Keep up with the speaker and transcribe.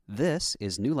This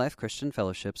is New Life Christian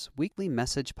Fellowship's weekly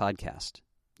message podcast.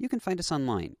 You can find us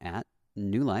online at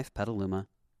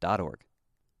newlifepetaluma.org.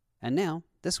 And now,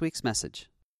 this week's message.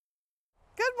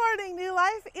 Good morning, New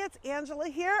Life. It's Angela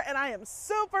here, and I am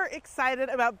super excited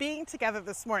about being together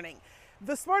this morning.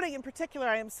 This morning in particular,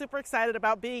 I am super excited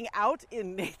about being out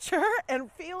in nature and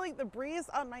feeling the breeze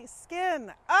on my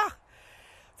skin.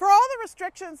 For all the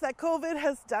restrictions that COVID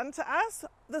has done to us,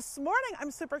 this morning I'm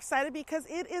super excited because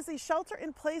it is a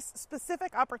shelter-in-place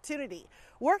specific opportunity.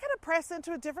 We're going to press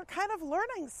into a different kind of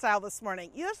learning style this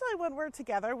morning. Usually when we're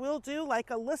together, we'll do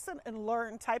like a listen and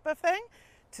learn type of thing.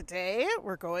 Today,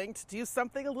 we're going to do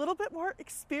something a little bit more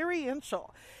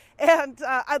experiential. And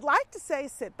I'd like to say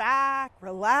sit back,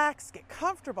 relax, get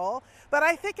comfortable, but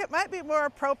I think it might be more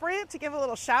appropriate to give a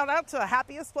little shout out to a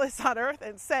happiest place on earth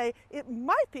and say it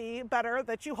might be better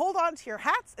that you hold on to your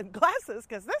hats and glasses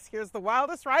because this here's the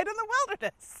wildest ride in the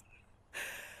wilderness.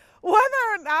 Whether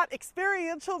or not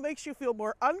experiential makes you feel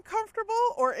more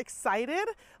uncomfortable or excited,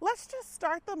 let's just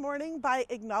start the morning by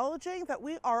acknowledging that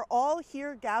we are all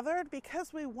here gathered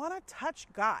because we want to touch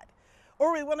God,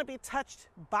 or we want to be touched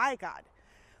by God.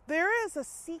 There is a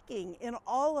seeking in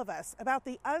all of us about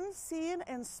the unseen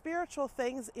and spiritual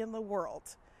things in the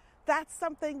world. That's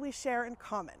something we share in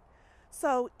common.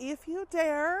 So if you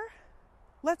dare,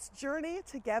 let's journey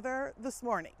together this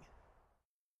morning.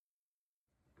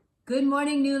 Good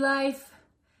morning, New Life.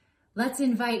 Let's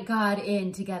invite God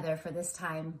in together for this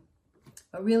time.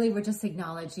 But really, we're just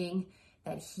acknowledging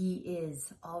that He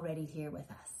is already here with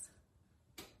us.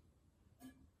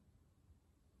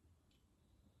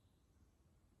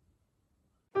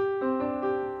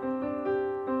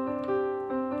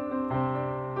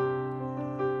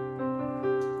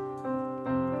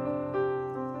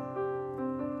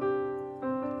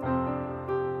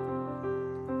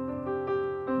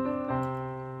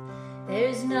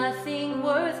 There's nothing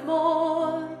worth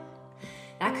more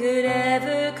that could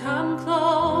ever come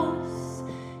close.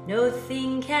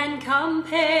 Nothing can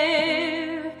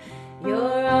compare.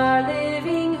 You're our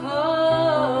living hope.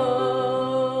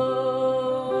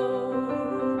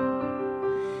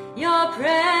 Your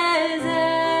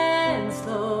presence,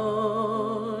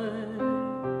 Lord.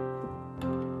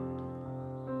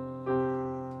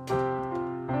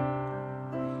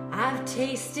 I've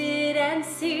tasted and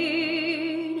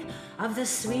seen of the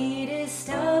sweetest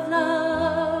of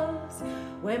loves,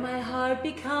 where my heart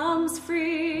becomes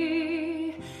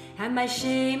free and my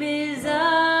shame is undone.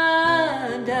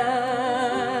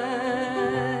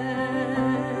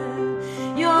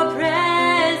 Your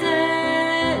presence,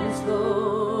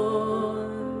 Lord.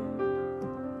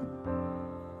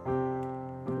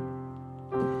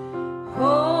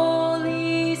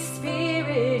 Holy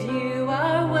Spirit, you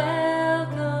are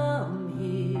welcome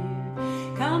here.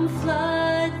 Come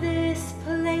flood this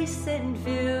place and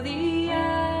fill the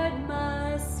atmosphere.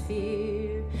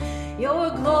 Your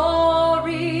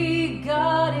glory,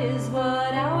 God, is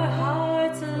what our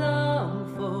hearts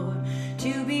long for,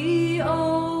 to be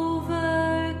overcome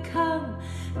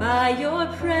by your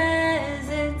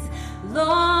presence,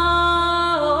 Lord.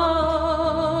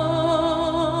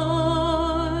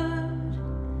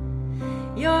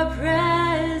 Your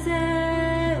presence,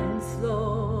 Lord.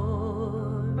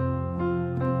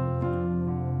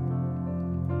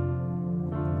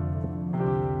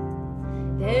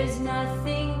 There's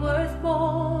nothing worth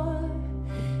more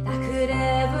that could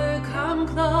ever come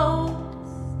close.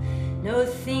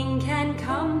 Nothing can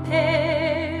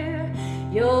compare.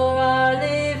 You're our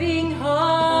living hope.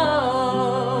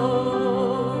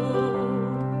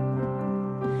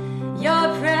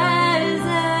 Your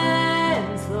presence,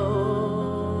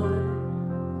 Lord.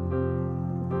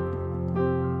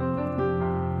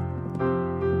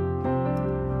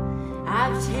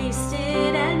 I've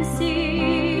tasted and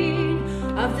seen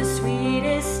of the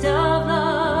sweetest of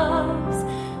loves,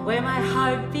 where my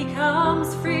heart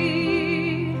becomes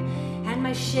free and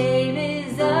my shame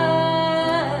is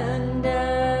undone.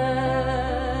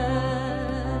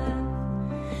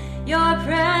 Your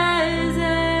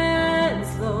presence,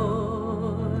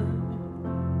 Lord.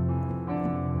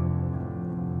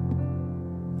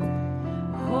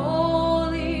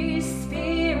 Holy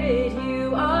Spirit,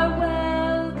 you are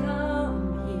welcome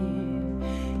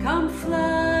here. Come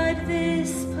flood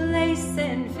this place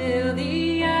and fill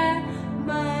the atmosphere.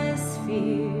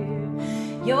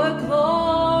 Your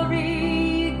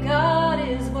glory, God,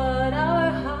 is what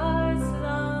our hearts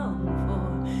long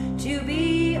for, to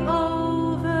be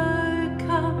overcome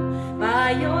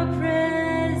by your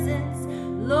presence,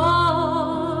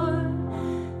 Lord.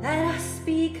 Let us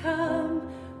become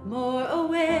more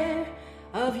aware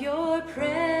of your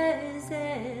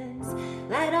presence.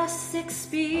 Let us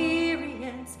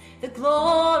experience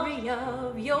glory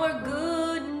of your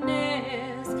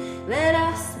goodness. Let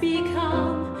us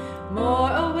become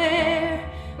more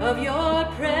aware of your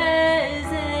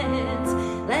presence.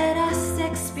 Let us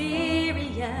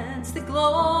experience the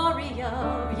glory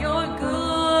of your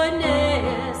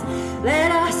goodness.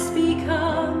 Let us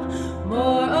become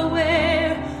more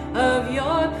aware of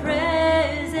your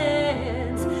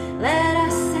presence. Let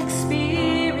us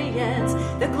experience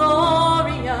the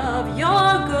glory of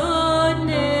your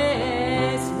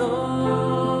goodness, Lord.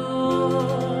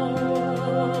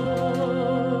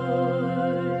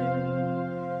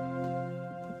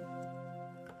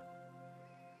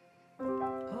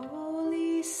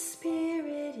 Holy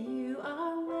Spirit, you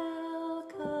are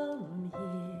welcome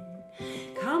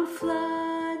here. Come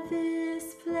flood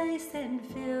this place and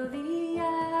fill the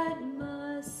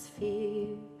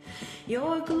atmosphere.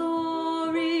 Your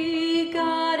glory,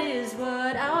 God, is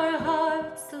what our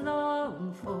hearts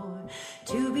long for,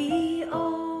 to be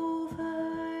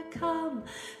overcome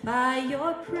by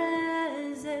your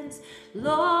presence,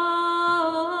 Lord.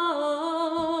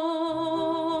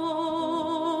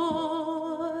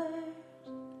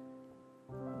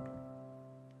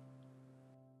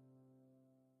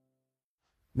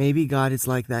 Maybe God is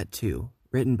Like That Too,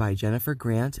 written by Jennifer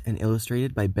Grant and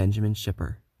illustrated by Benjamin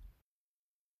Shipper.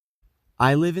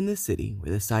 I live in this city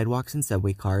where the sidewalks and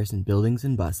subway cars and buildings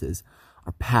and buses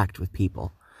are packed with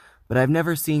people, but I've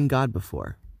never seen God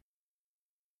before.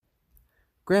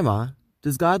 Grandma,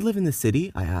 does God live in the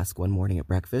city? I ask one morning at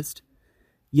breakfast.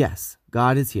 Yes,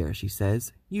 God is here, she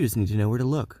says. You just need to know where to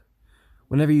look.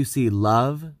 Whenever you see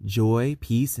love, joy,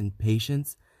 peace, and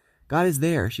patience, God is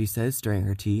there, she says, stirring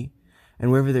her tea.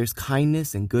 And wherever there's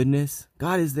kindness and goodness,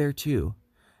 God is there too.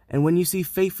 And when you see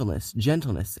faithfulness,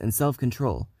 gentleness, and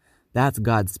self-control, that's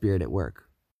God's Spirit at work.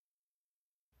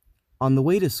 On the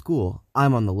way to school,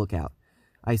 I'm on the lookout.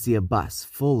 I see a bus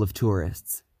full of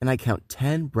tourists, and I count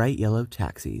 10 bright yellow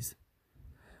taxis.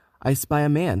 I spy a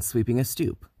man sweeping a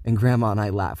stoop, and Grandma and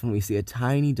I laugh when we see a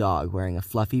tiny dog wearing a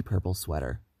fluffy purple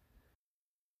sweater.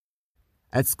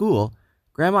 At school,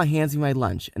 Grandma hands me my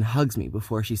lunch and hugs me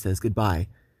before she says goodbye.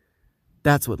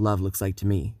 That's what love looks like to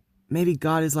me. Maybe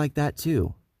God is like that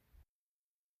too.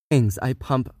 I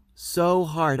pump so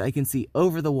hard I can see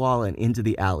over the wall and into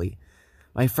the alley.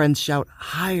 My friends shout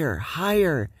higher,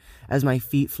 higher, as my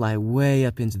feet fly way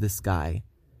up into the sky.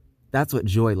 That's what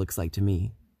joy looks like to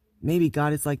me. Maybe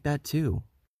God is like that too.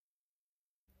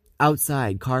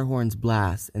 Outside, car horns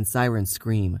blast and sirens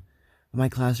scream. My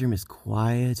classroom is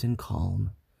quiet and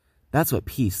calm. That's what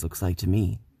peace looks like to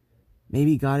me.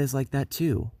 Maybe God is like that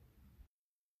too.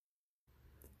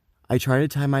 I try to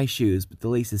tie my shoes, but the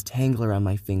laces tangle around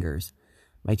my fingers.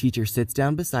 My teacher sits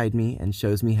down beside me and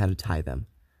shows me how to tie them.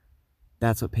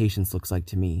 That's what patience looks like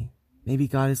to me. Maybe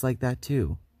God is like that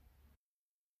too.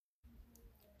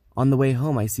 On the way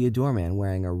home, I see a doorman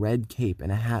wearing a red cape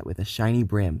and a hat with a shiny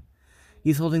brim.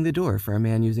 He's holding the door for a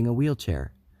man using a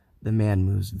wheelchair. The man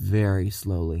moves very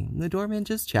slowly. The doorman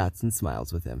just chats and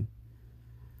smiles with him.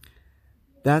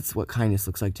 That's what kindness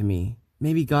looks like to me.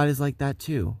 Maybe God is like that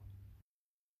too.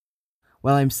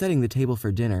 While I'm setting the table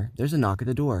for dinner, there's a knock at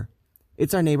the door.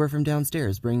 It's our neighbor from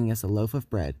downstairs bringing us a loaf of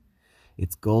bread.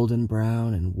 It's golden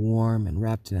brown and warm and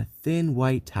wrapped in a thin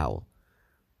white towel.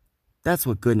 That's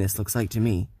what goodness looks like to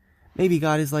me. Maybe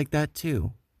God is like that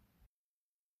too.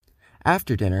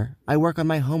 After dinner, I work on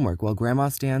my homework while Grandma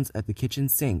stands at the kitchen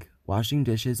sink, washing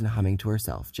dishes and humming to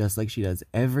herself, just like she does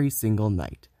every single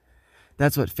night.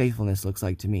 That's what faithfulness looks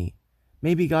like to me.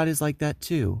 Maybe God is like that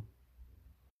too.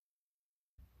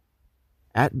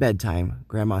 At bedtime,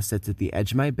 Grandma sits at the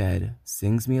edge of my bed,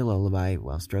 sings me a lullaby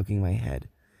while stroking my head.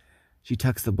 She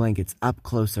tucks the blankets up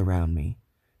close around me.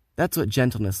 That's what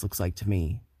gentleness looks like to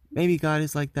me. Maybe God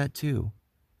is like that too.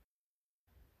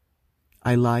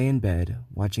 I lie in bed,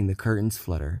 watching the curtains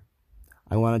flutter.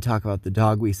 I want to talk about the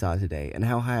dog we saw today and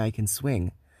how high I can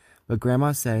swing, but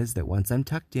Grandma says that once I'm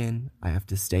tucked in, I have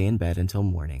to stay in bed until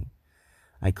morning.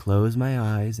 I close my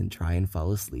eyes and try and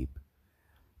fall asleep.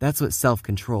 That's what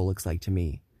self-control looks like to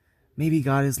me. Maybe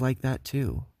God is like that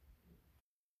too.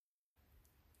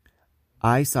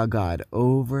 I saw God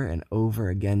over and over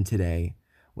again today,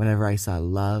 whenever I saw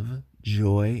love,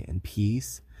 joy, and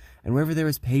peace, and wherever there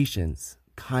was patience,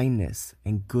 kindness,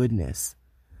 and goodness.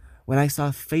 When I saw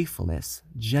faithfulness,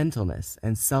 gentleness,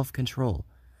 and self-control,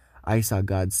 I saw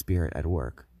God's Spirit at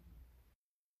work.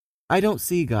 I don't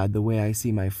see God the way I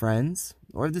see my friends,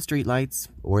 or the streetlights,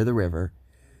 or the river,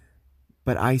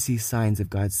 but I see signs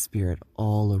of God's Spirit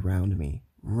all around me,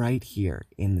 right here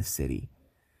in the city.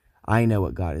 I know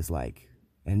what God is like,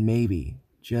 and maybe,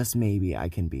 just maybe, I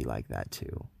can be like that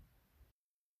too.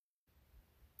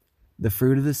 The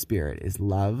fruit of the Spirit is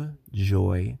love,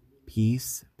 joy,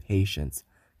 peace, patience,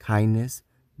 kindness,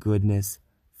 goodness,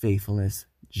 faithfulness,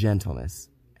 gentleness,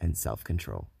 and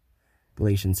self-control.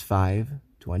 Galatians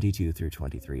 5:22 through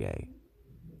 23a.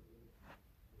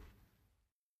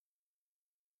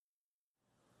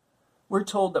 We're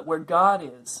told that where God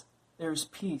is, there is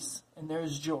peace and there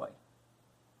is joy.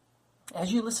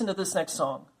 As you listen to this next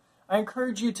song, I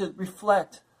encourage you to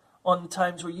reflect on the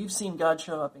times where you've seen God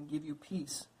show up and give you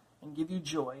peace and give you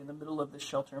joy in the middle of this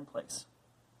shelter in place.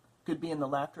 It could be in the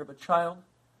laughter of a child,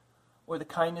 or the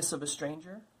kindness of a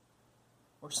stranger,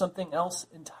 or something else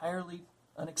entirely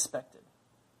unexpected.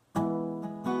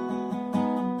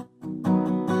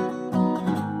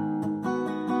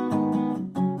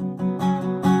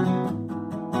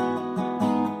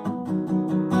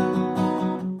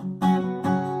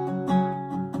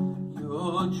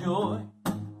 Your joy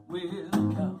will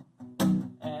come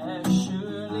as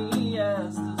surely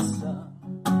as the sun,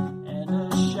 and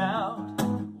a shout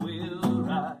will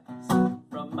rise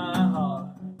from my heart.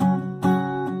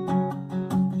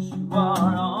 'Cause you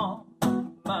are on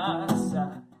my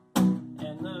side,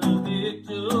 and the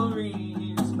victory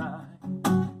is mine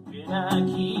when I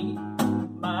keep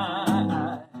my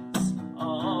eyes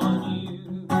on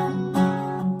you.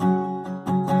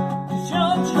 'Cause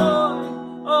your joy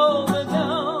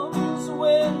overcomes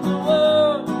when the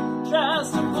world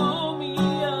tries to pull me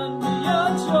under. Your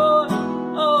joy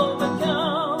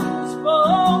overcomes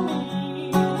for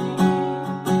me,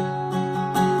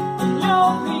 and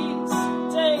your peace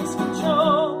takes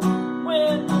control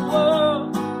when the world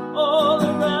all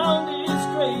around is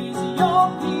crazy. Your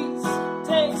peace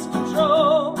takes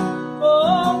control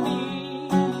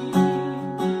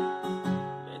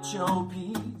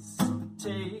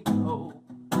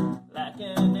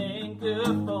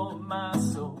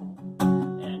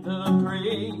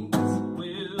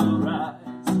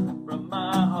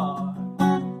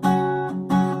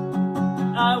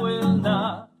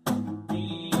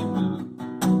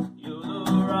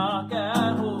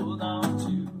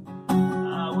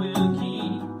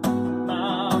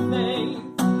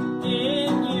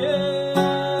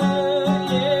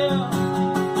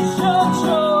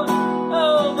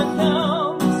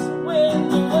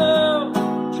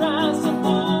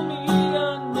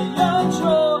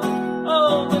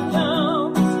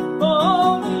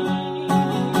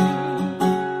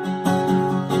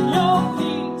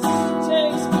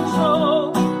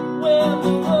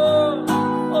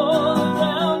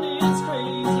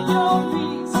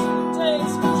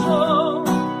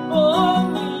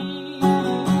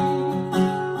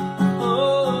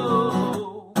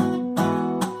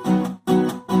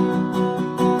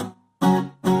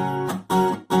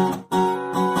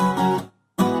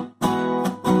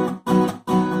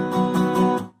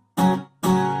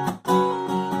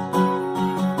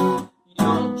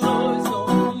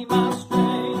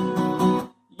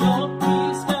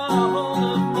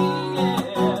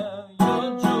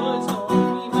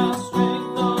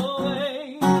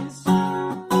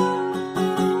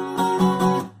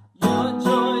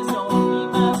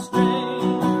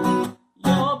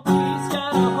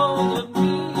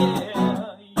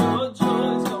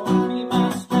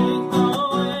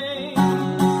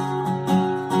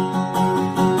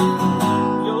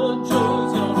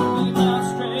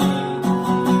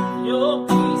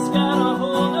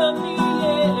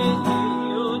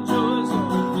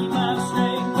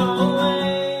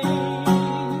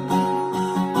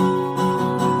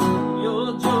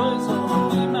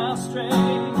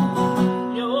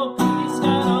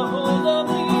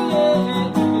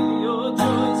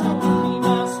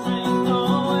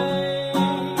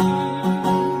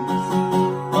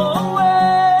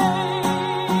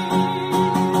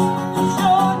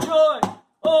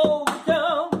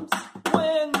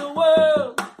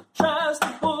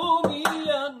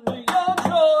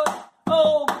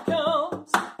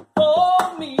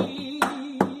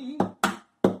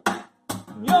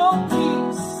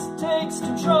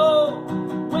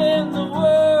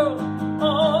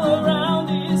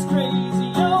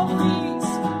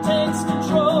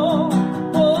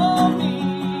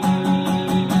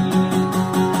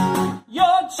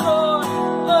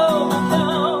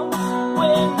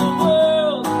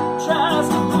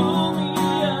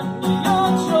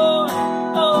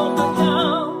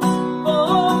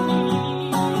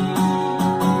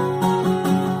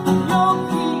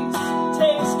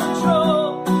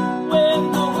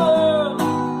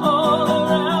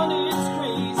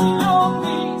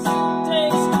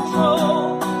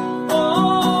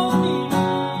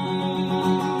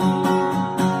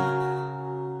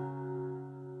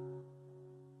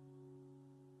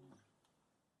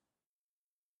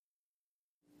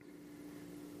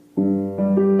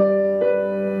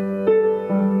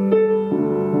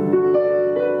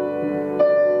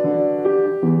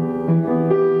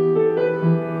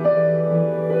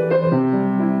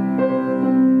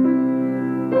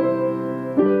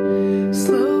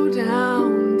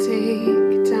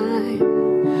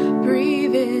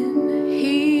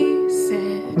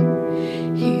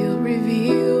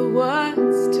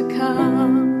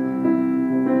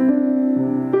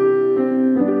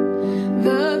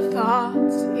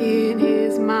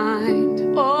mind,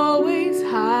 always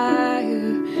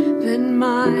higher than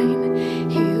mine.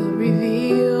 He'll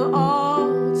reveal all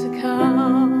to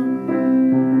come.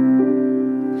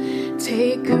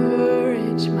 Take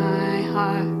courage, my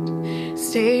heart.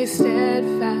 Stay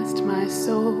steadfast, my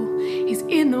soul. He's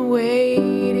in the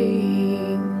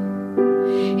waiting.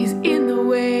 He's in the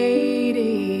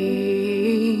waiting.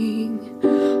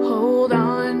 Hold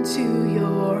on to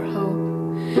your hope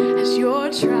as your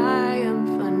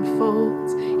triumph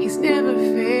unfolds. He's never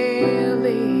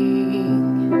failing.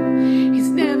 He's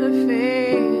never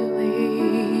failing.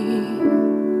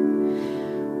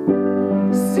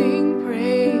 Sing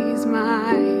praise,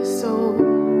 my soul.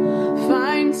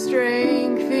 Find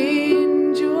strength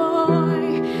in joy.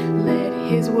 Let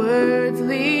his words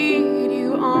lead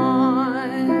you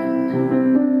on.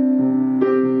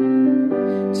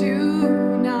 Do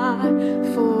not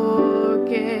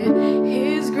forget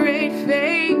his great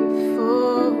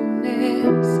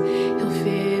faithfulness. He'll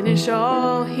finish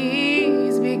all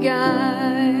he's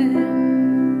begun.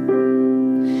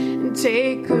 And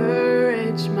take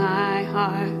courage, my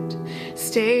heart.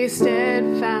 Stay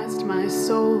steadfast, my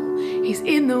soul. He's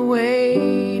in the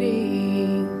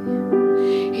waiting.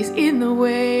 He's in the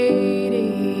waiting.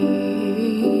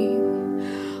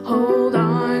 Hold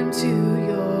on to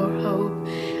your hope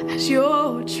as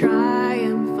your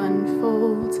triumph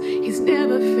unfolds. He's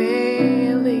never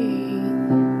failing.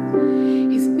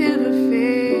 He's never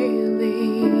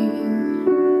failing.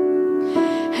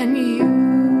 And you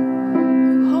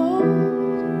who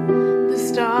hold the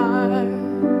stars,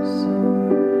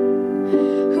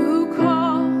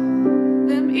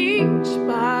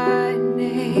 by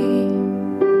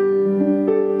name,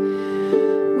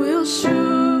 will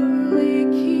surely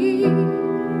keep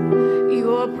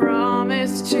your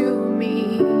promise to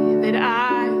me that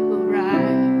I will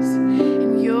rise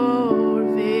in your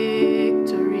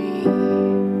victory.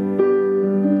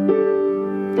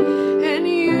 And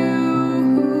you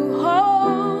who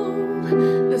hold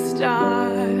the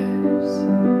stars,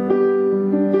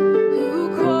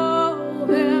 who call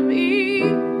them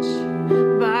each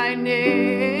by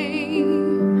name,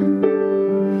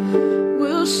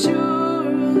 will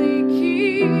surely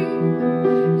keep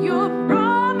your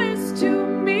promise to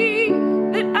me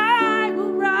that I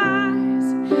will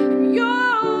rise in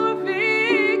your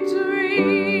victory.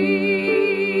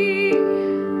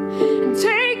 And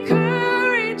take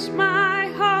courage, my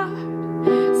heart.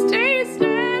 Stay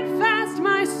steadfast,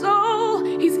 my soul.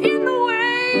 He's in the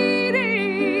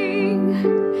waiting.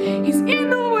 He's in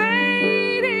the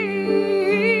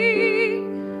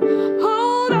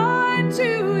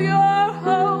to your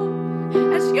hope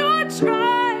as your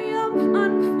triumph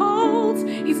unfolds.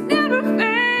 He's never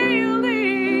failing.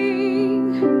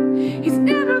 He's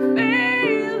never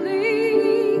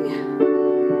failing.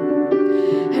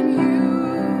 And you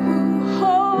who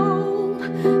hold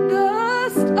the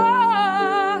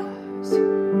stars,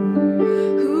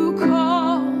 who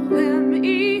call them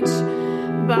each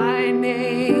by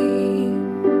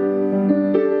name,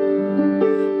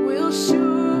 will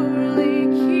surely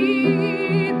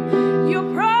keep your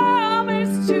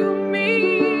promise to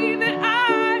me that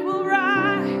I will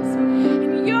rise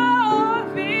in your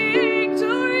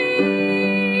victory.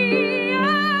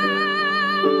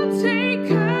 I'll take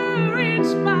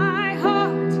courage, my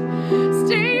heart.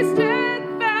 Stay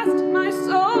steadfast, my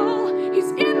soul. He's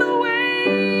in the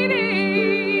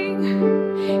waiting.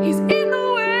 He's in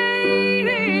the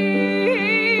waiting.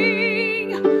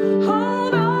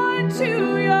 Hold on to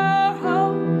your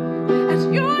hope as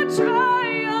your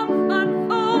triumph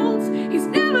unfolds. He's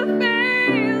never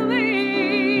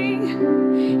failing.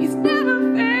 He's never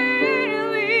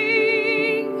failing.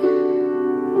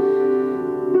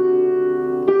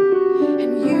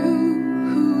 And you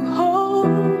who hold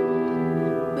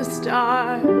the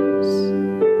stars,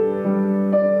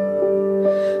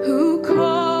 who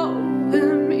call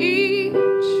them each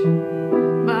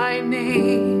by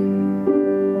name,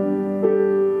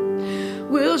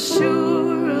 will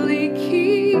surely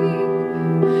keep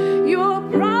your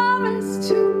promise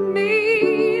to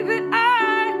me that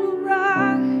I will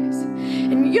rise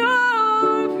in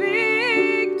your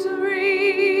victory.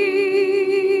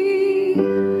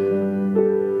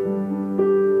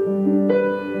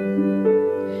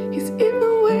 He's in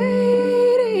the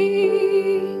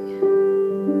waiting.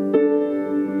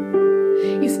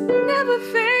 He's never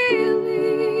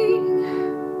failing.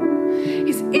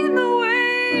 He's in the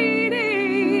waiting.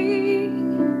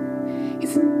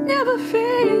 He's never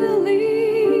failing.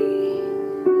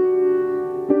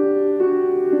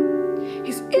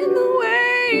 He's in the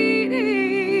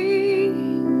waiting.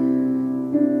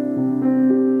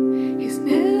 He's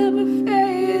never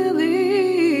failing.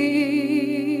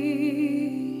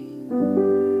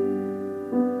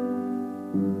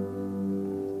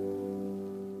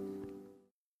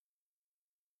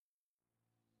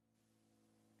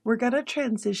 we're going to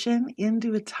transition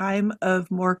into a time of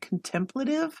more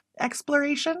contemplative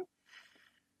exploration.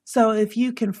 So if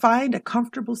you can find a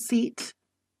comfortable seat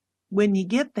when you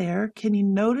get there, can you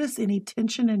notice any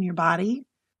tension in your body?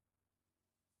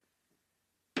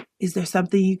 Is there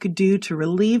something you could do to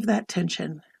relieve that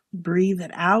tension? Breathe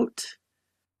it out.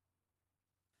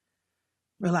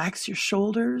 Relax your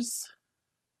shoulders.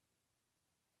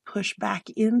 Push back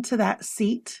into that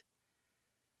seat.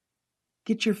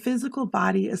 Get your physical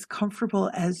body as comfortable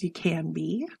as you can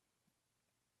be.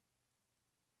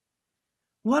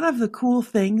 One of the cool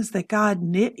things that God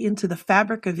knit into the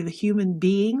fabric of the human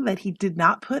being that he did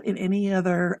not put in any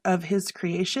other of his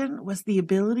creation was the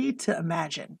ability to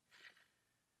imagine.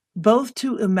 Both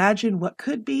to imagine what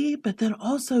could be, but then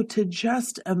also to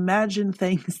just imagine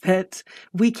things that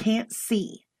we can't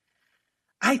see.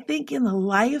 I think in the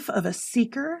life of a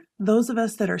seeker, those of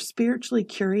us that are spiritually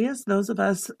curious, those of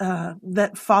us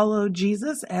that follow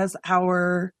Jesus as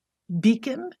our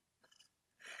beacon,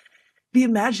 the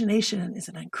imagination is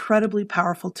an incredibly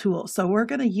powerful tool. So we're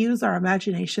going to use our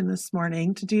imagination this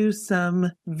morning to do some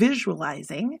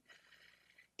visualizing.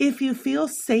 If you feel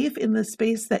safe in the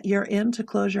space that you're in to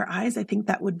close your eyes, I think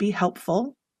that would be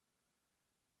helpful.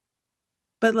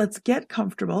 But let's get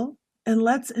comfortable and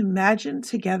let's imagine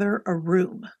together a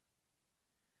room.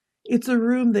 It's a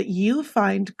room that you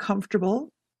find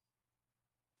comfortable.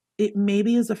 It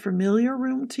maybe is a familiar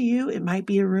room to you. It might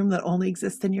be a room that only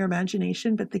exists in your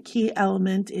imagination, but the key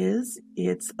element is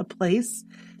it's a place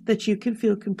that you can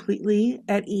feel completely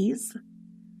at ease.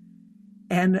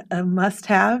 And a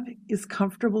must-have is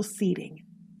comfortable seating.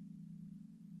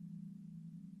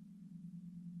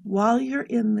 While you're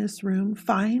in this room,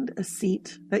 find a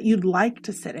seat that you'd like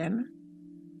to sit in.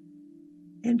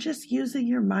 And just using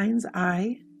your mind's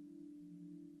eye,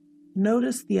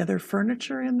 notice the other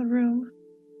furniture in the room.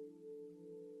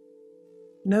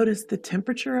 Notice the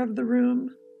temperature of the room.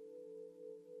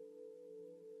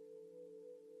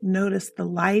 Notice the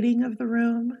lighting of the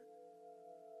room.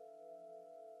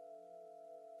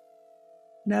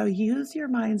 Now use your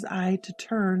mind's eye to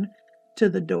turn to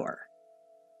the door.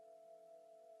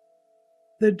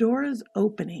 The door is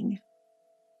opening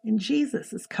and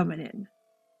Jesus is coming in.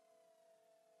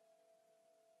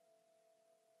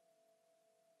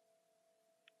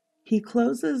 He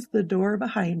closes the door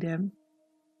behind him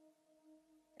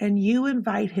and you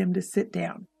invite him to sit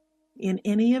down in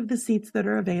any of the seats that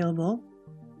are available.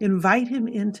 Invite him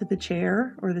into the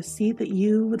chair or the seat that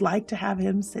you would like to have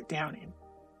him sit down in.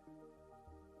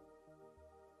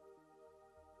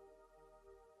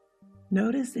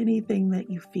 Notice anything that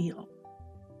you feel.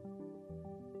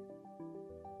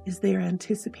 Is there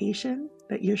anticipation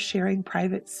that you're sharing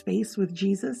private space with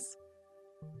Jesus?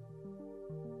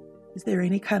 Is there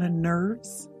any kind of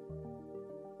nerves?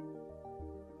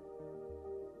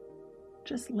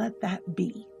 Just let that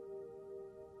be.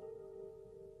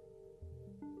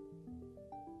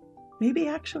 Maybe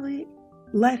actually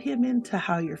let him into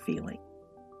how you're feeling.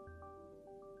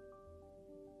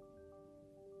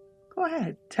 Go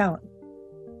ahead, tell him.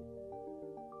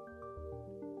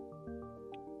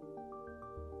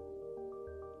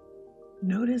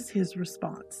 Notice his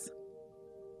response.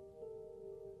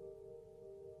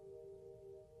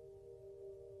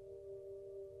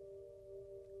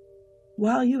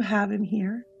 While you have him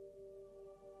here,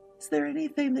 is there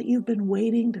anything that you've been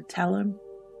waiting to tell him?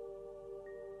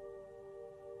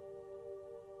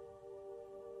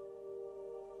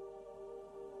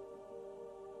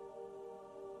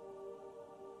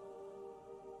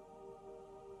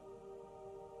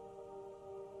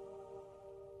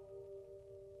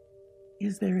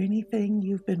 Is there anything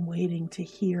you've been waiting to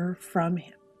hear from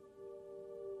him?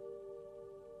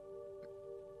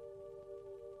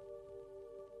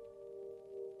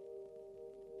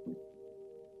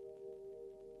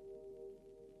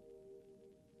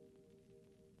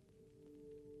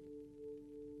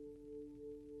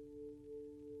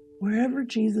 Wherever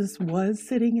Jesus was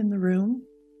sitting in the room,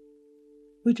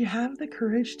 would you have the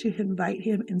courage to invite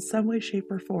him in some way, shape,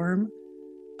 or form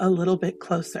a little bit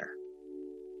closer?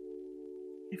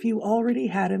 If you already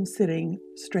had him sitting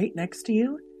straight next to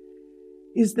you,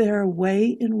 is there a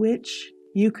way in which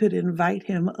you could invite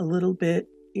him a little bit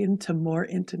into more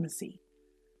intimacy?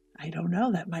 I don't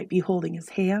know. That might be holding his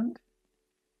hand.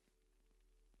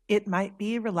 It might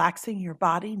be relaxing your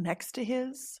body next to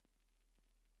his.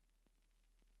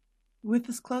 With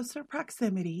this closer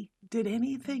proximity, did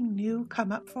anything new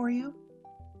come up for you?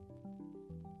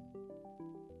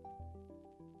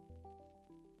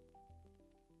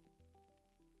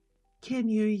 Can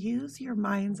you use your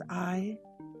mind's eye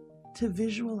to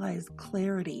visualize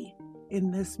clarity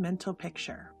in this mental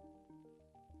picture?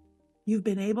 You've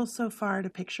been able so far to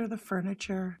picture the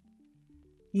furniture.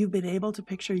 You've been able to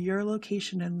picture your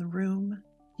location in the room.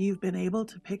 You've been able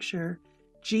to picture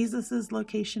Jesus's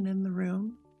location in the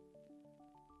room.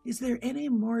 Is there any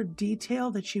more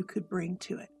detail that you could bring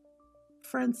to it?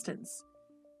 For instance,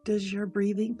 does your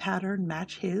breathing pattern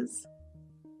match his?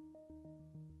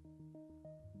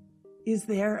 Is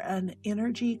there an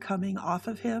energy coming off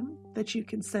of him that you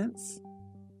can sense?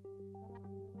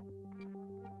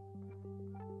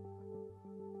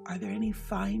 Are there any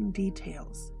fine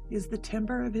details? Is the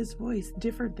timbre of his voice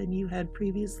different than you had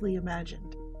previously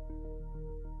imagined?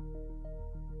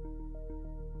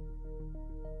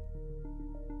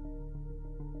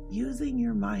 Using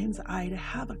your mind's eye to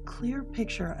have a clear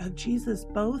picture of Jesus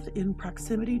both in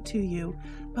proximity to you,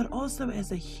 but also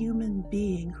as a human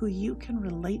being who you can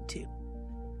relate to,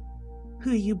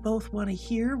 who you both want to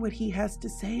hear what he has to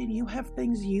say and you have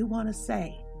things you want to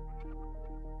say.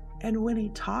 And when he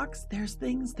talks, there's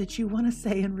things that you want to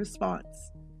say in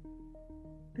response.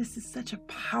 This is such a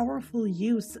powerful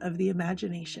use of the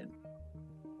imagination.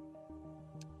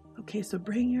 Okay, so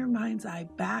bring your mind's eye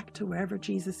back to wherever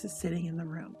Jesus is sitting in the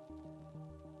room.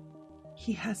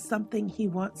 He has something he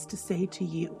wants to say to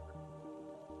you.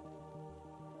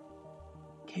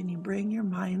 Can you bring your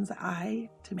mind's eye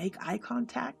to make eye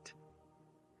contact?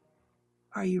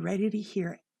 Are you ready to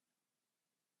hear it?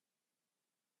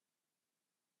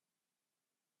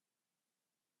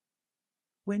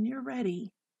 When you're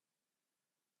ready,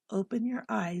 open your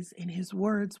eyes and his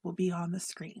words will be on the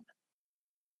screen.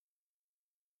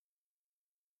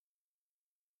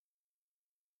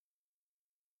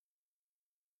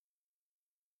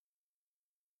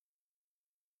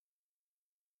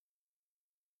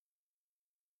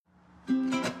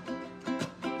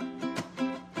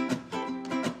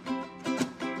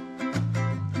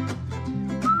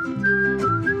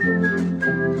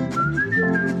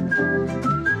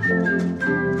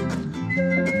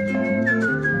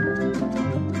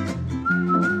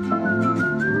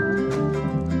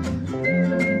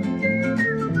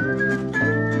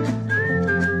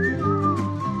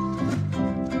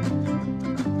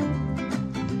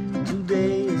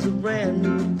 Today is a brand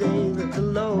new day that the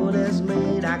Lord has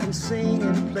made. I can sing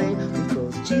and play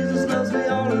because Jesus loves me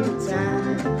all of the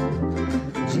time.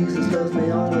 Jesus loves me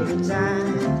all of the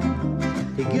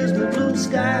time. He gives me blue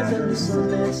skies and the sun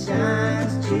that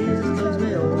shines. Jesus loves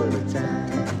me all of the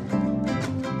time.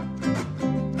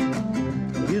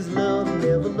 His love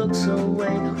never looks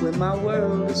away. When my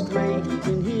world is gray, he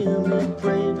can hear me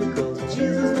pray because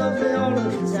Jesus loves me all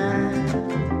of the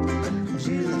time.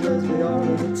 Jesus loves me all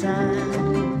of the time.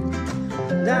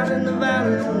 Down in the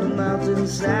valley, on the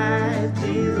mountainside,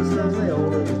 Jesus loves me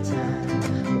all of the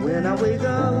time. When I wake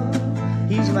up,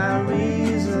 he's my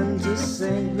reason to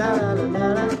sing. La la la la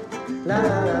la, la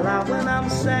la la la. When I'm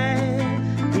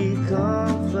sad, he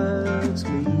comforts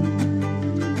me.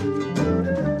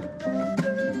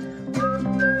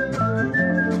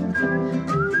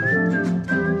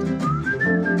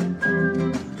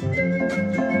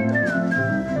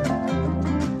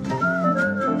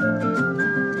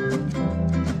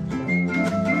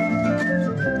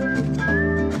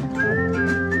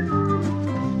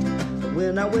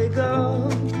 When I wake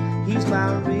up, he's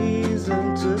my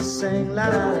reason to sing. La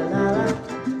la la la la,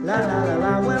 la la la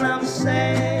la. When I'm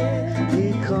sad,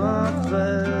 he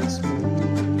comforts me.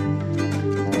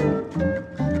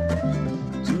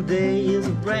 Today is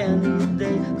a brand new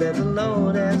day that the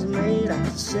Lord has made. I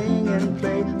can sing and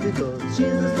play because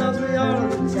Jesus loves me all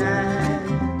of the time.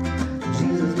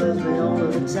 Jesus loves me all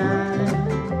of the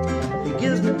time. He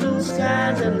gives me blue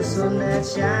skies and the sun that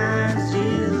shines.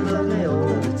 Jesus loves me all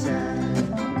of the time.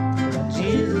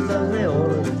 Jesus loves me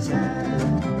all of the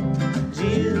time.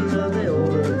 Jesus loves me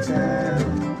all of the time.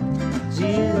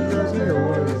 Jesus loves me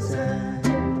all of the time.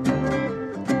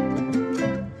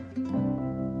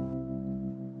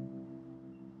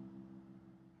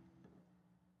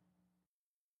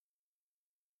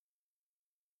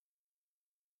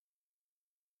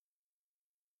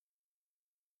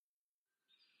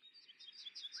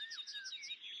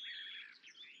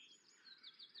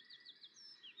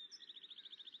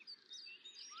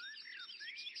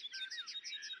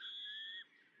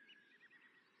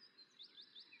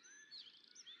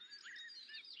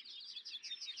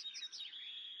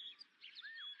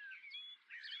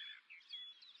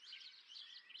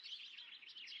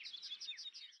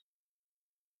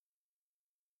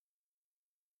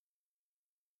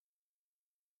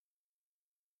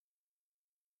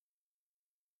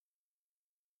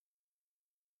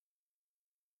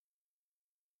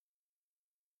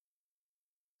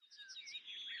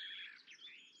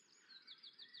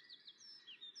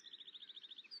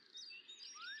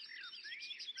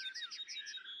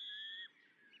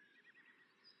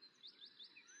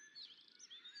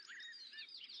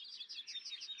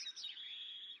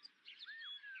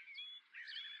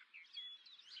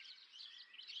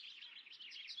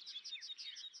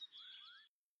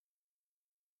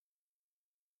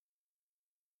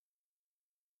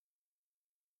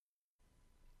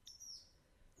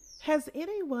 Has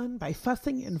anyone, by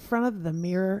fussing in front of the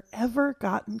mirror, ever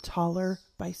gotten taller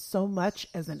by so much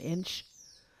as an inch?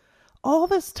 All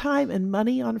this time and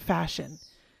money on fashion,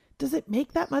 does it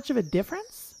make that much of a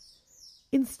difference?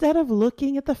 Instead of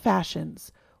looking at the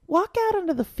fashions, walk out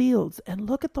into the fields and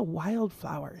look at the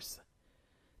wildflowers.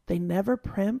 They never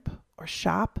primp or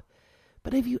shop,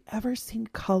 but have you ever seen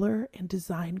color and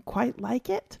design quite like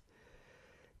it?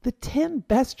 The 10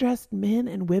 best-dressed men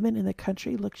and women in the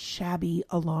country look shabby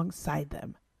alongside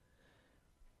them.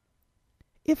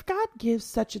 If God gives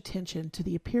such attention to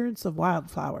the appearance of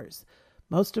wildflowers,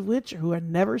 most of which are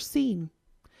never seen,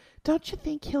 don't you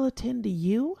think he'll attend to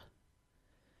you?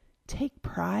 Take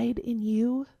pride in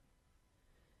you?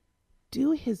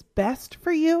 Do his best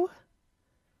for you?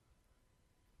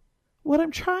 What I'm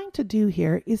trying to do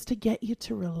here is to get you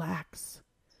to relax,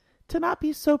 to not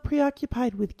be so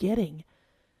preoccupied with getting,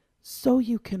 so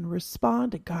you can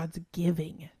respond to God's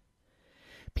giving.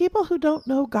 People who don't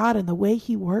know God and the way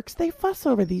he works, they fuss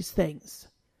over these things.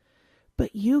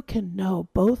 But you can know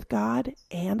both God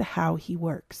and how he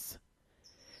works.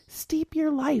 Steep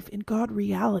your life in God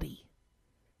reality,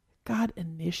 God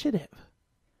initiative,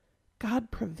 God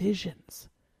provisions.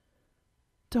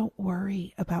 Don't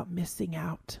worry about missing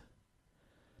out.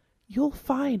 You'll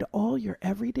find all your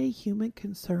everyday human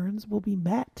concerns will be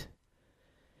met.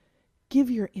 Give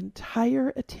your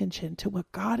entire attention to what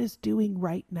God is doing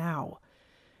right now.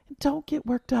 And don't get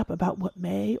worked up about what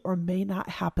may or may not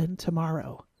happen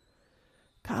tomorrow.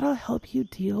 God will help you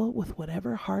deal with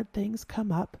whatever hard things come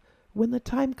up when the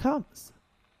time comes.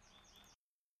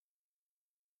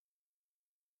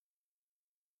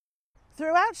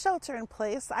 Throughout Shelter in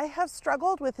Place, I have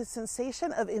struggled with the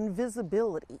sensation of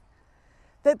invisibility.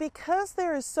 That because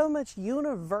there is so much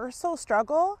universal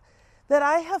struggle, that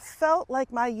I have felt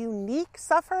like my unique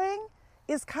suffering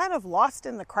is kind of lost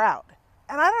in the crowd.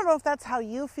 And I don't know if that's how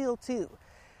you feel too.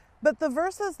 But the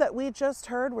verses that we just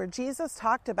heard where Jesus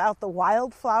talked about the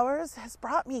wildflowers has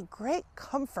brought me great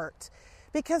comfort,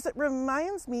 because it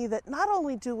reminds me that not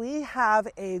only do we have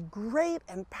a great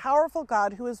and powerful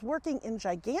God who is working in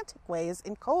gigantic ways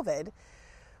in COVID,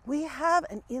 we have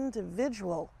an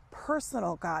individual,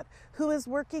 personal God who is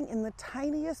working in the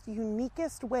tiniest,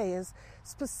 uniquest ways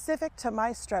specific to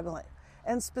my struggling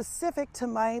and specific to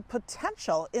my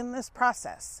potential in this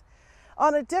process.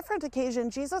 On a different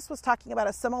occasion, Jesus was talking about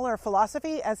a similar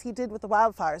philosophy as he did with the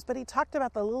wildflowers, but he talked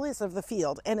about the lilies of the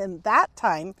field. And in that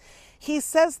time, he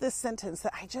says this sentence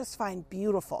that I just find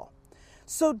beautiful.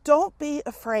 So don't be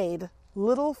afraid,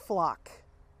 little flock,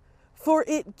 for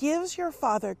it gives your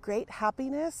Father great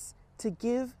happiness to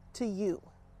give to you.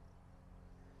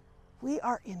 We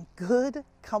are in good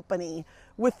company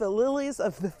with the lilies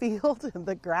of the field and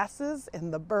the grasses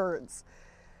and the birds.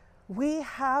 We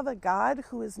have a God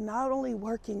who is not only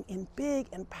working in big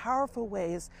and powerful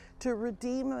ways to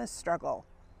redeem this struggle,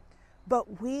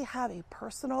 but we have a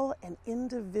personal and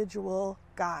individual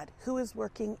God who is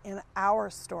working in our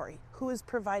story, who is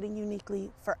providing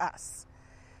uniquely for us.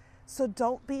 So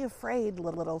don't be afraid,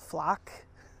 little flock.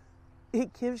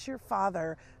 It gives your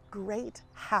Father great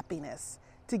happiness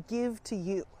to give to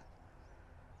you.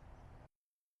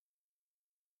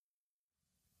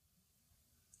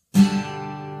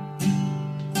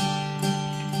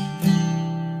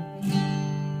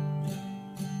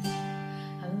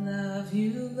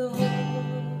 You, Lord.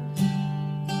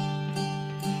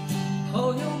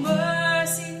 Oh, your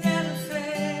mercy never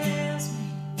fails me.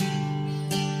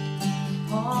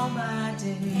 All my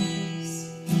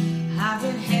days I've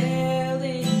been held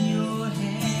in your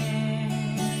hand.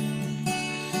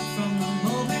 From the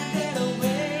moment that I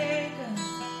wake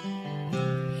up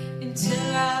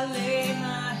until I lay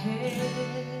my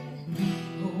head,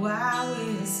 oh, I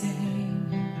will sing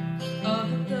of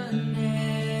the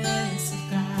goodness of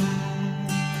God.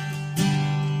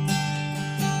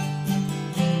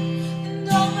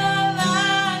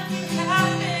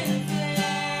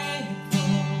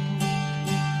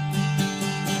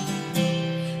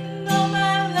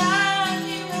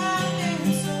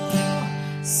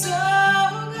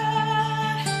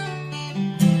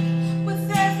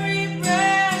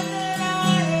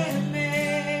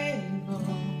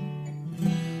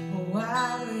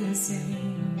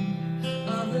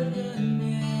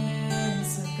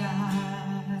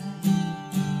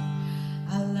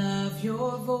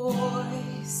 Your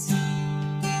voice,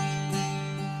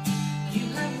 you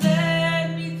have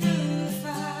led me through the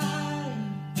fire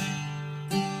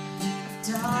of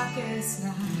darkest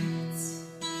nights.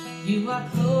 You are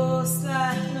close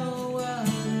like no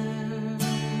other.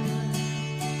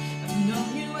 I've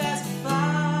known you as a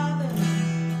father,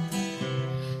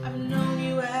 I've known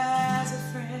you as a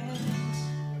friend,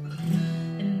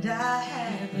 and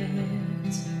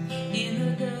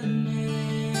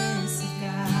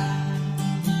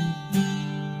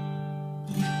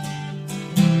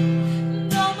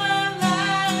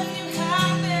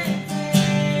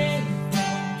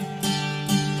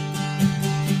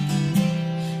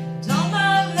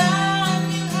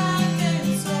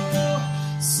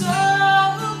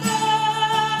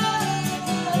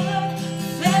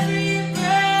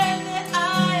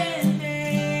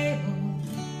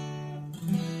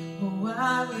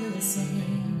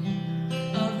sing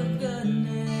of the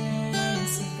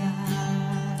goodness of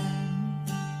God.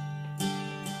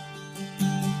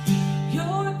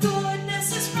 Your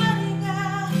goodness is running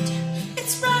out,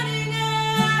 it's running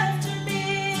after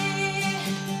me.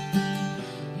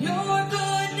 Your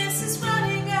goodness is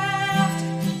running after,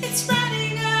 it's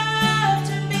running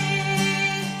after me.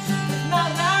 With my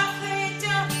life laid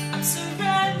down, I'm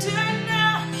surrendered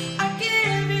now. I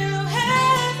give you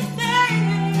everything.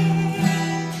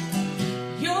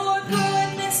 Your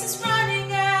goodness is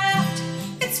running after,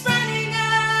 it's running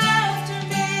after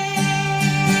me.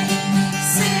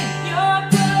 Sing, your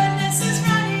goodness is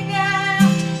running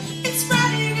after, it's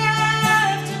running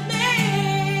after me.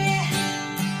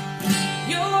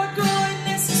 Your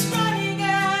goodness is running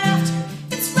after,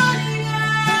 it's running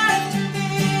after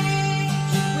me.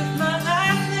 With my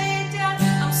life laid down,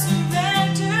 I'm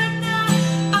surrendered now.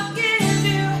 I'll give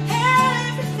you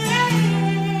everything.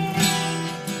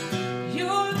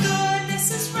 Your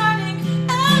goodness is running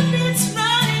and it's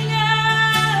running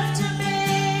after me.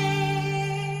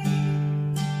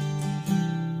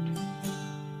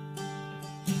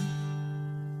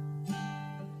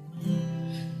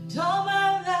 And all my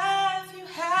life you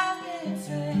have been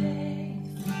faithful.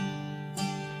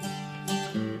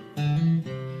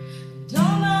 And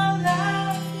all my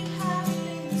life you have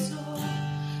been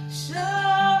so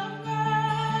right.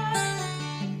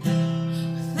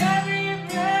 With every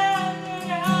breath that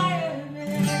I am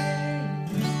able,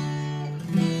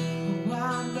 oh,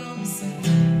 I'm gonna sing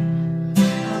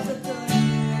of the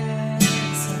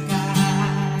goodness of God.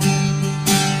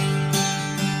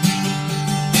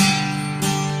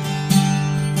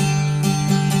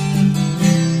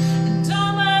 And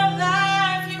all my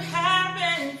life you have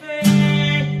been faithful.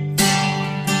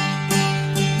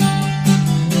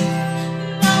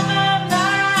 And all my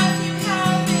life you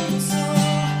have been so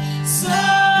right.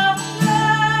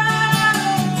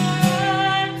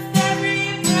 With every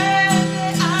breath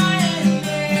that I am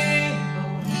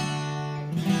able,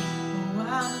 oh,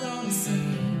 I'm gonna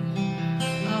sing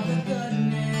of the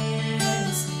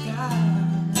goodness of God.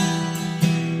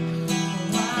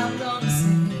 Oh, I'm gonna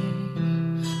sing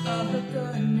of the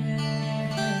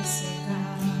goodness of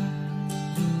God.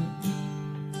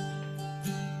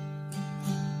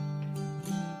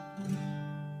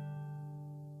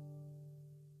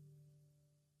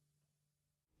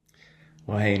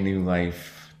 Well, hey, New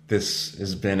Life, this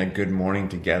has been a good morning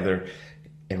together,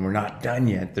 and we're not done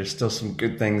yet. There's still some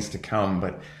good things to come,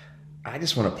 but I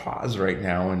just want to pause right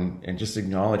now and just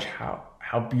acknowledge how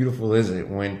beautiful is it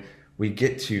when we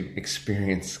get to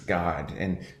experience God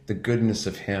and the goodness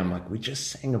of Him, like we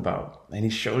just sang about, and He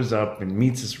shows up and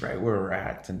meets us right where we're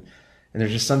at, and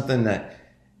there's just something that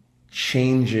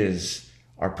changes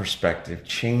our perspective,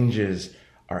 changes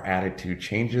our attitude,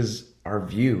 changes our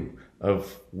view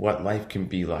of what life can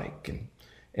be like.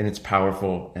 And it's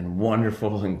powerful and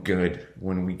wonderful and good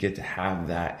when we get to have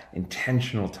that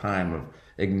intentional time of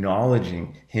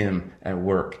acknowledging Him at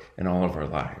work in all of our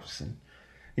lives. And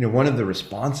you know, one of the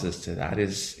responses to that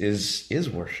is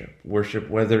worship.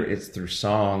 Worship, whether it's through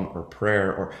song or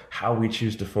prayer or how we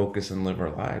choose to focus and live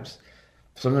our lives.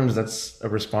 Sometimes that's a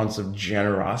response of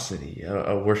generosity,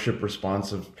 a worship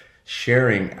response of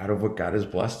sharing out of what God has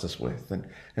blessed us with. And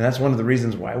that's one of the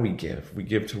reasons why we give. We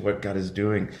give to what God is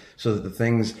doing so that the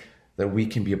things that we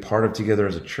can be a part of together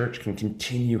as a church can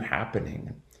continue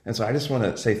happening. And so I just want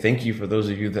to say thank you for those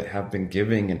of you that have been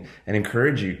giving and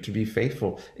encourage you to be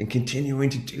faithful and continuing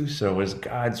to do so as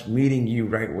God's meeting you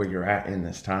right where you're at in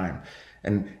this time.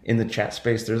 And in the chat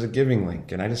space, there's a giving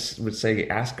link. And I just would say,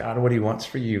 ask God what He wants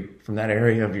for you from that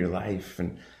area of your life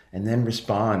and then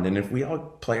respond. And if we all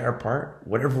play our part,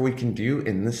 whatever we can do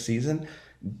in this season,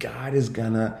 God is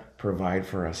going to provide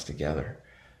for us together.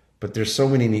 But there's so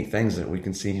many neat things that we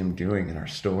can see Him doing in our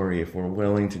story if we're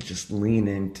willing to just lean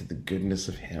into the goodness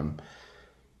of Him.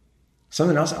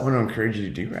 Something else I want to encourage you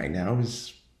to do right now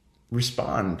is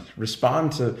respond.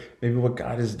 Respond to maybe what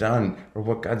God has done or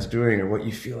what God's doing or what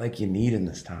you feel like you need in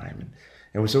this time.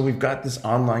 And so we've got this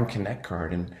online Connect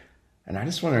card, and I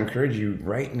just want to encourage you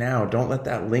right now, don't let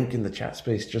that link in the chat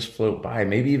space just float by.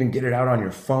 Maybe even get it out on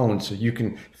your phone so you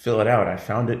can fill it out. I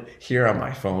found it here on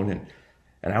my phone,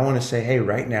 and I want to say, hey,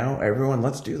 right now, everyone,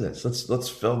 let's do this. Let's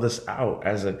fill this out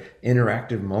as an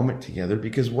interactive moment together,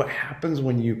 because what happens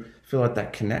when you fill out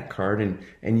that Connect card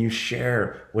and you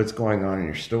share what's going on in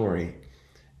your story,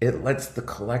 it lets the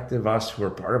collective us who are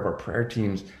part of our prayer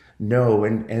teams know,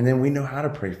 and then we know how to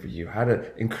pray for you, how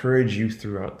to encourage you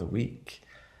throughout the week.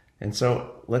 And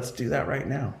so let's do that right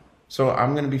now. So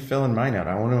I'm going to be filling mine out.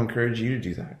 I want to encourage you to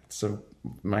do that. So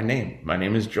my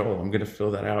name is Joel. I'm going to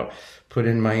fill that out, put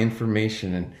in my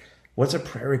information. And What's a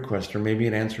prayer request or maybe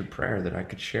an answered prayer that I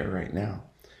could share right now?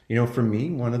 For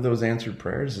me, one of those answered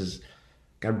prayers is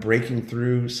God breaking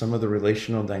through some of the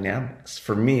relational dynamics.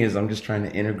 For me, is I'm just trying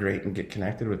to integrate and get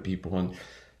connected with people and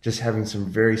just having some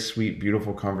very sweet,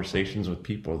 beautiful conversations with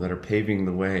people that are paving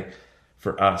the way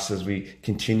for us as we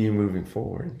continue moving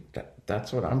forward.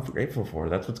 That's what I'm grateful for.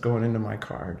 That's what's going into my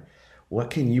card. What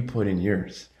can you put in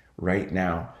yours right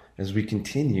now as we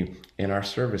continue in our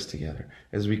service together,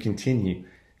 as we continue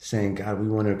saying, God, we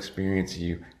want to experience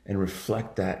you and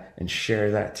reflect that and share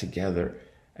that together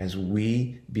as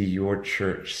we be your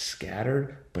church,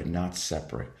 scattered but not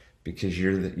separate, because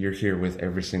you're here with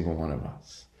every single one of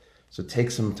us. So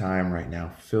take some time right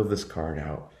now, fill this card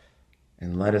out,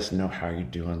 and let us know how you're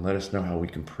doing. Let us know how we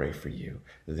can pray for you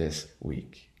this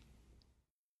week.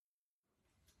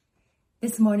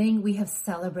 This morning, we have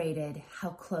celebrated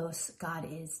how close God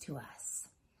is to us.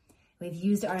 We've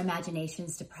used our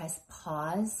imaginations to press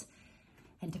pause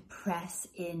and to press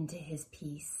into his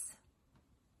peace.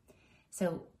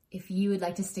 So if you would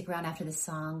like to stick around after the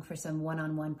song for some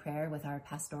one-on-one prayer with our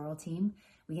pastoral team,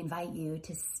 we invite you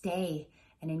to stay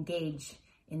and engage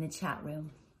in the chat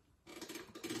room.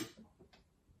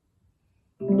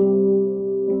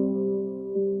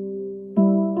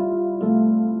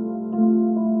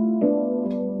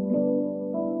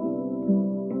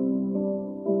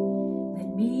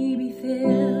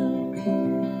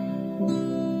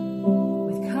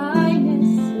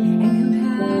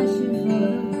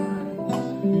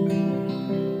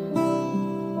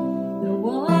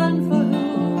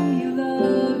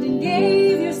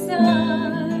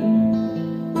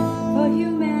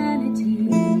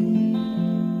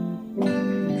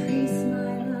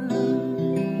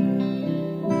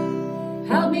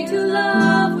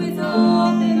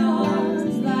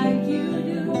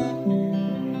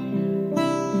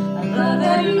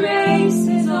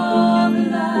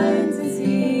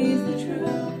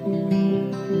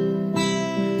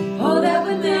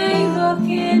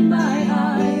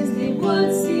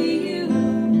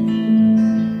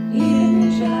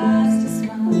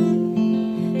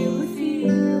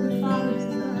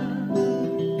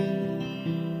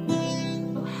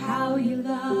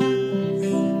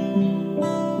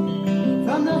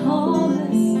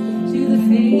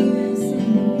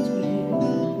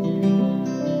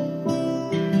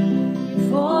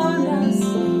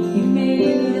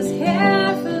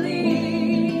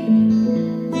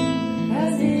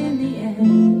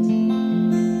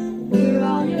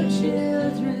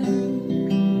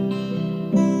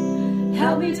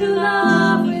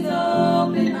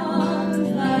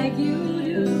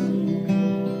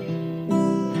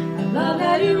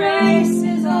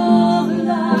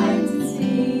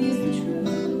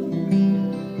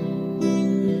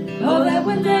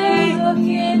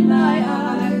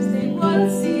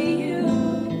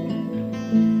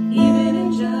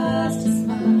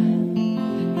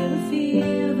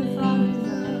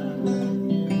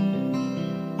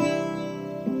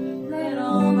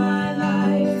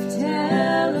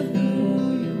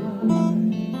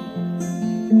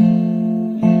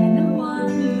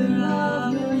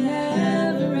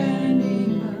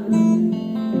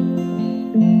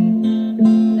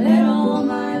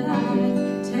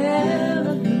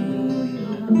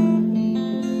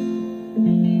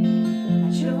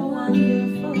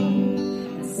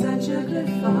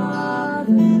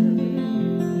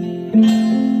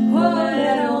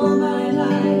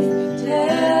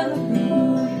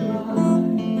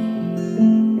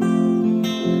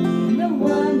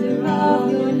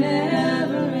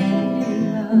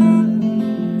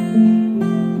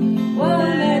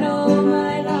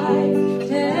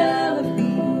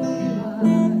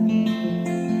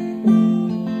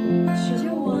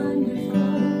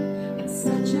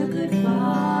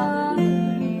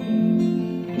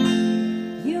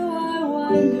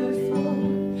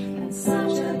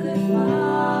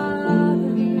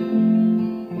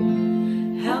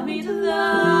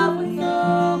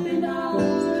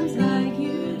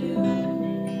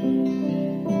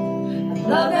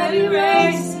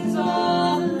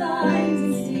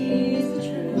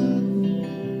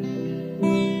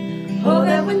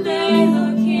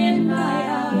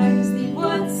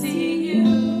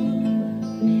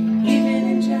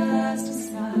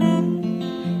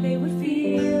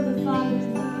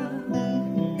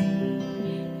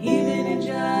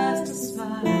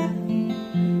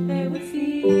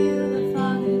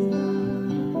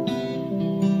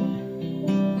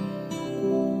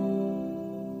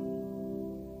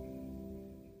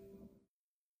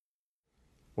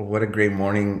 What a great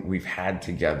morning we've had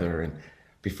together. And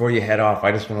before you head off,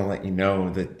 I just want to let you know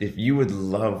that if you would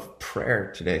love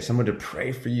prayer today, someone to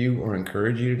pray for you or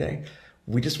encourage you today,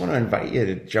 we just want to invite you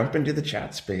to jump into the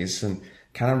chat space and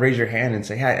kind of raise your hand and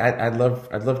say, hey, I'd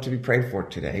love to be prayed for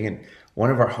today. And one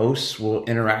of our hosts will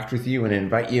interact with you and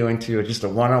invite you into just a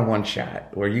one-on-one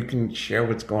chat where you can share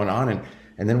what's going on.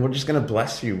 And then we're just going to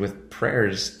bless you with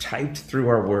prayers typed through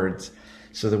our words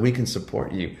so that we can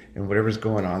support you in whatever's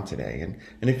going on today.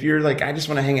 And if you're like, I just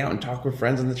want to hang out and talk with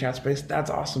friends in the chat space, that's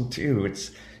awesome too.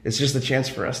 It's just a chance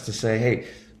for us to say, hey,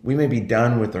 we may be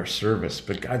done with our service,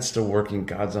 but God's still working.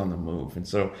 God's on the move. And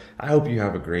so I hope you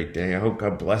have a great day. I hope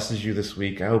God blesses you this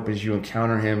week. I hope as you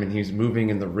encounter him and he's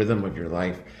moving in the rhythm of your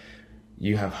life,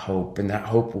 you have hope, and that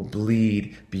hope will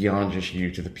bleed beyond just you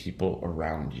to the people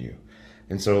around you.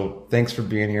 And so thanks for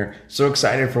being here. So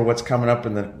excited for what's coming up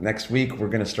in the next week. We're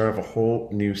going to start off a whole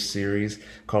new series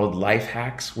called Life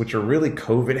Hacks, which are really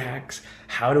COVID hacks.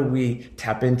 How do we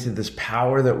tap into this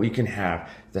power that we can have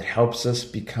that helps us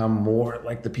become more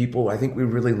like the people I think we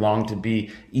really long to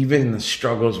be, even in the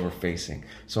struggles we're facing.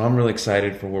 So I'm really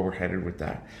excited for where we're headed with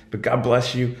that. But God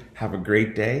bless you. Have a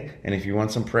great day. And if you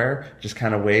want some prayer, just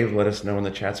kind of wave, let us know in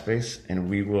the chat space, and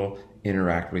we will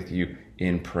interact with you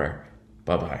in prayer.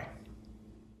 Bye-bye.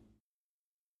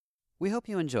 We hope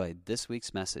you enjoyed this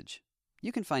week's message.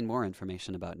 You can find more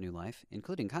information about New Life,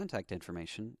 including contact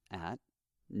information, at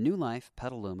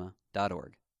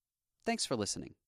newlifepetaluma.org. Thanks for listening.